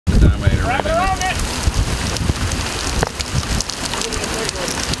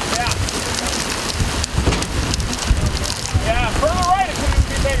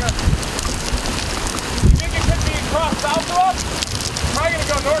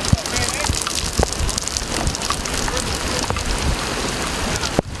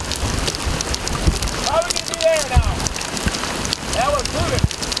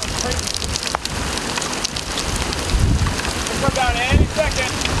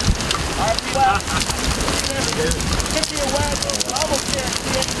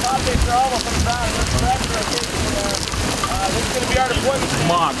almost on the ground. This is going to be our deployment.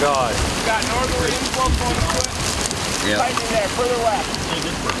 My God. We've got northerly inflow flowing to it. Yeah. Tightening there, further west.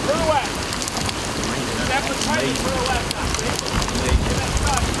 Further west. Definitely tightening further west now.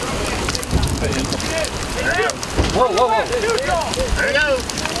 Whoa, whoa, whoa. There you go.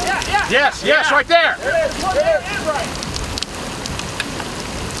 Yeah. Yes, yes, right there. There it is. There and right.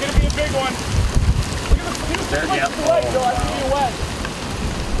 It's going to be a big one. Look at the leg, Joe. That's going to be a wedge.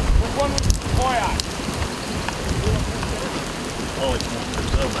 Which one would you deploy on? Oh, it's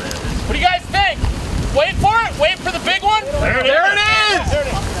so bad. What do you guys think? Wait for it. Wait for the big one. There it is. There it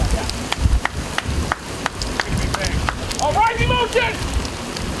is. All right, emotion.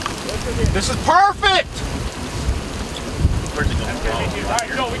 This is perfect. Where's it going? All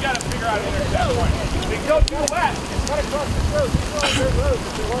right, Joe, we got to figure out an intercept point. They go to the west. It's got to cross the road. These are all their roads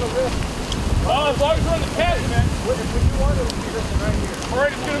if they want to risk. Well, as long as we're in the path, man. If we want to, we'll be risking right here. All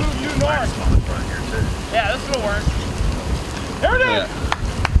right, it's going to move you north. Right here, too. Yeah, this will work. There it is.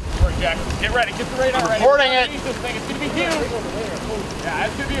 Yeah. Work, Jack. Get ready. Get the radar ready. Reporting it. This thing. It's going to be huge. Yeah,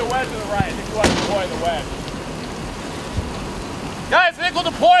 it's going to be a wedge to the right. I think we want to deploy the wedge. Guys, I think we'll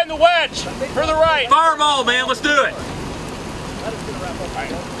deploy in the wedge for the right. Fireball, man. Let's do it.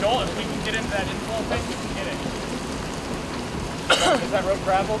 Alright, Joel, if we can get into that inflow thing, we can get it. Is that road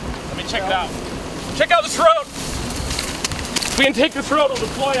traveled? Let me check it out. Check out this road! If we can take this road, we'll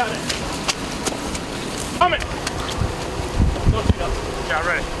deploy on it. Coming! Go shoot up. Yeah,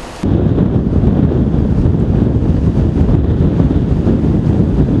 ready.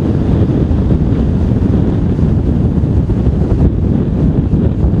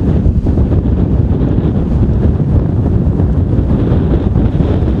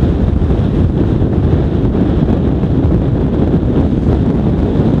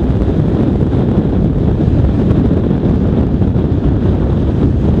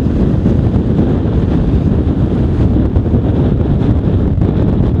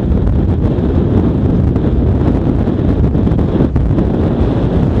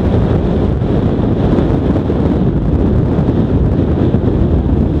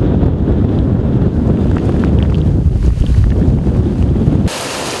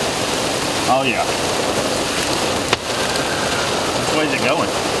 Oh, yeah. Which way is it going?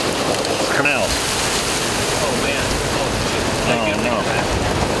 Canals. Oh man. Oh, no.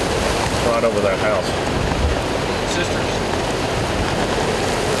 Right over that house. Sisters.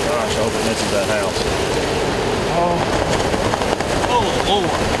 Gosh, I hope it misses that house. Oh Lord.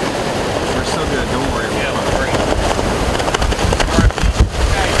 We're so good. Don't worry. Yeah, we're great.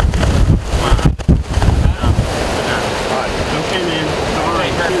 Okay, man. All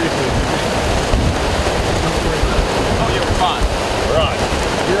right. Oh, yeah, we're fine. Right.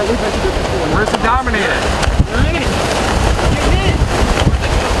 Yeah, we've been to this before. Where's the Dominator?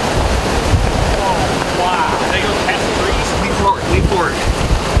 Wow. They go past the trees. Lean forward. Lean forward.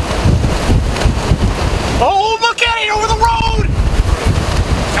 Oh, look at it over the road!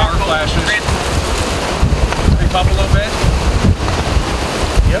 Power flashes. Creep up a little bit.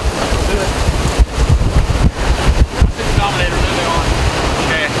 Yep. Let's do it. Hit the Dominator really on.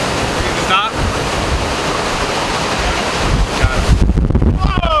 Okay. We're gonna stop. Got it.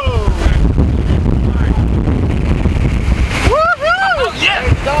 Whoa! Woohoo! Oh, yeah!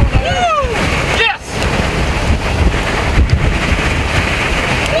 Woo! Yes!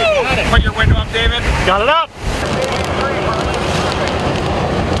 Woo! Put your window up, David. Got it up!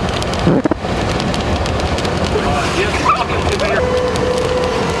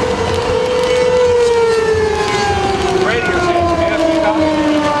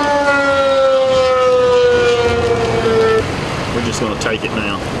 We're just going to take it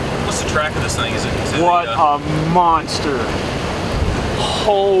now. What's the track of this thing? Is it What a monster!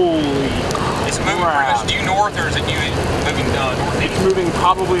 Holy It's moving pretty crap. much due north, or is it moving northeast? It's moving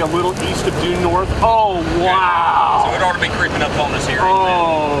probably a little east of due north. Oh, wow! So it ought to be creeping up on us here.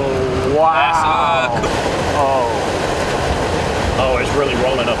 Oh, wow! Oh. Oh, it's really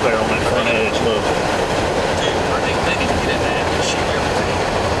rolling up there on that front edge. Look. Dude, I think they need to get in there and shoot everything.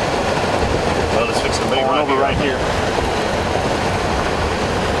 Well, it's fixing to be right over here. right here.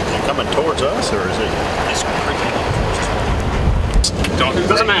 Is it coming towards us, or is it? It's creeping up towards us.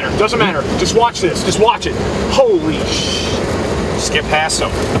 Doesn't matter. Doesn't matter. Just watch this. Just watch it. Holy sh! Skip past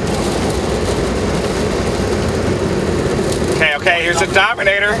them. Okay, here's the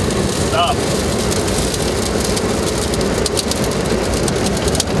Dominator. Stop.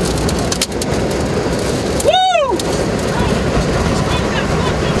 Woo!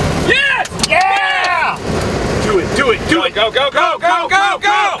 Yes! Yeah! Do it. Do it. Do it. Go, go, go, go, go,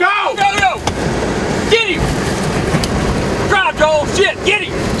 go, Go! Get him! Drive, Joel. Shit. Get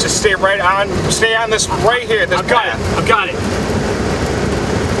him! Just stay right Stay on this right here. This I've got it. I've got it.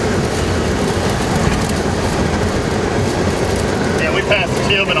 Yeah, we passed the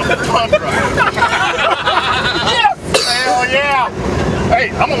Tim in a tundra. Yes! Hell yeah!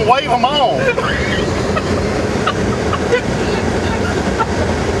 Hey, I'm gonna wave them on.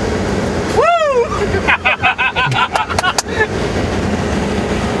 Woo!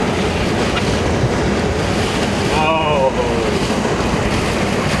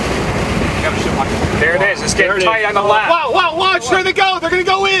 There it is. It's getting tight on the left. Wow, wow, watch where they go. They're going to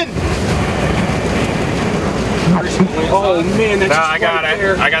go in. Oh, man. That's I got it.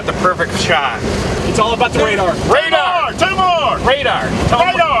 there. I got the perfect shot. It's all about the radar. Radar! Two more! Radar!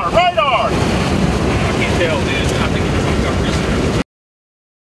 Radar!